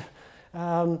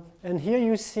 And here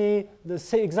you see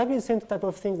exactly the same type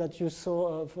of things that you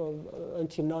saw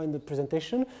until now in the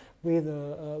presentation with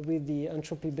the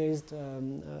entropy-based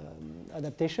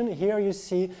adaptation. Here you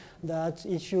see that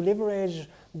if you leverage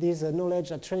this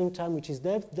knowledge at training time, which is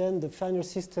depth, then the final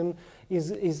system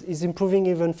is improving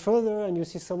even further, and you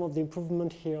see some of the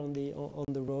improvement here on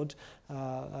the road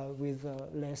with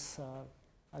less.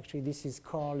 Actually, this is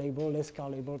car label, less car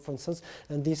label, for instance,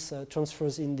 and this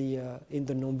transfers in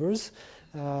the numbers.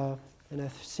 And I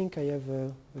think I have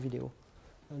a video,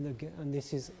 and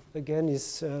this is again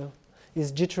is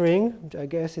jittering. I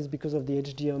guess it's because of the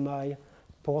HDMI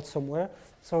port somewhere.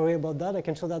 Sorry about that. I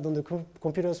can show that on the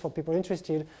computers for people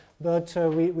interested. But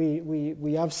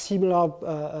we have similar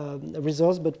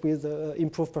results, but with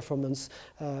improved performance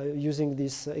using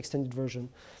this extended version.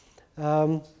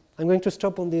 I'm going to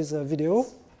stop on this video,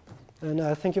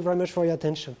 and thank you very much for your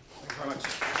attention. Thank you very much.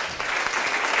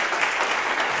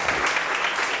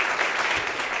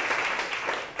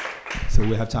 So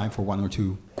we have time for 1 or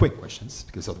 2 quick questions,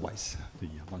 because otherwise the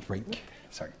lunch break.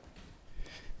 Sorry.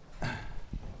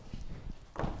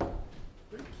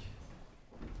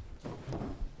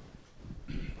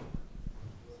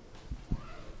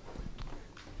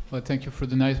 Well, thank you for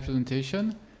the nice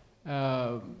presentation.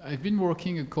 I've been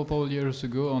working a couple of years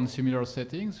ago on similar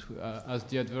settings as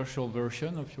the adversarial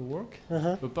version of your work.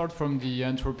 Apart from the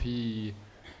entropy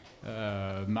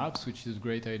maps, which is a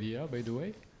great idea, by the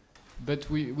way. But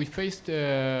we faced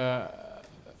a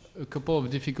couple of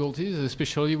difficulties,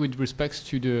 especially with respect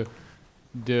to the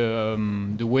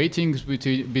weightings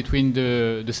between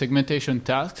the segmentation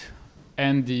task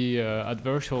and the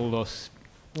adversarial loss.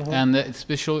 And it is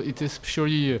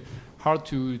especially hard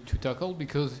to tackle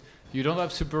because you don't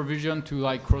have supervision to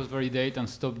like cross-validate and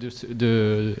stop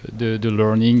the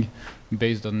learning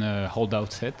based on a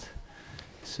holdout set.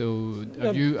 So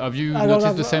have you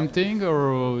noticed the same thing,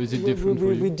 or is it different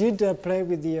for you? We did play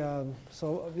with the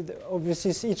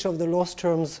obviously each of the loss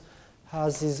terms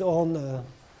has its own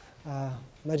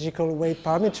magical weight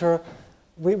parameter.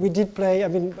 We did play. I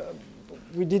mean,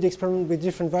 we did experiment with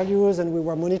different values, and we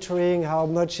were monitoring how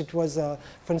much it was.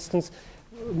 For instance,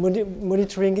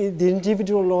 monitoring the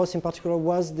individual loss in particular.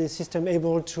 Was the system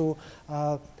able to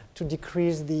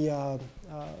decrease the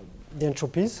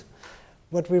entropies?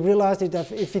 What we realized is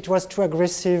that if it was too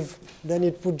aggressive, then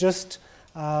it would just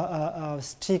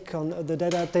stick on the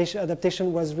data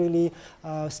adaptation was really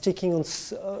sticking on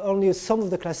only some of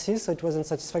the classes, so it wasn't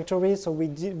satisfactory. So we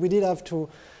did have to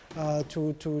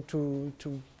do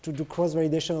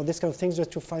cross-validation or this kind of things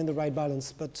just to find the right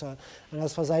balance. But and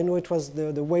as far as I know, it was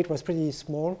the weight was pretty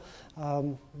small.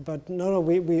 But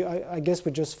I guess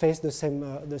we just faced the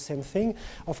same thing.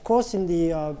 Of course, in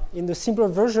the simpler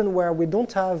version where we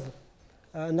don't have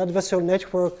an adversarial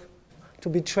network to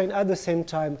be trained at the same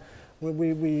time,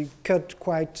 we cut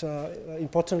quite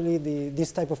importantly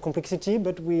this type of complexity,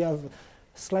 but we have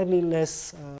slightly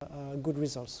less good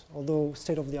results, although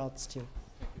state-of-the-art still.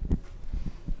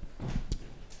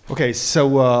 Okay, so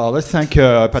let's thank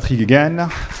Patrick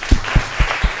again.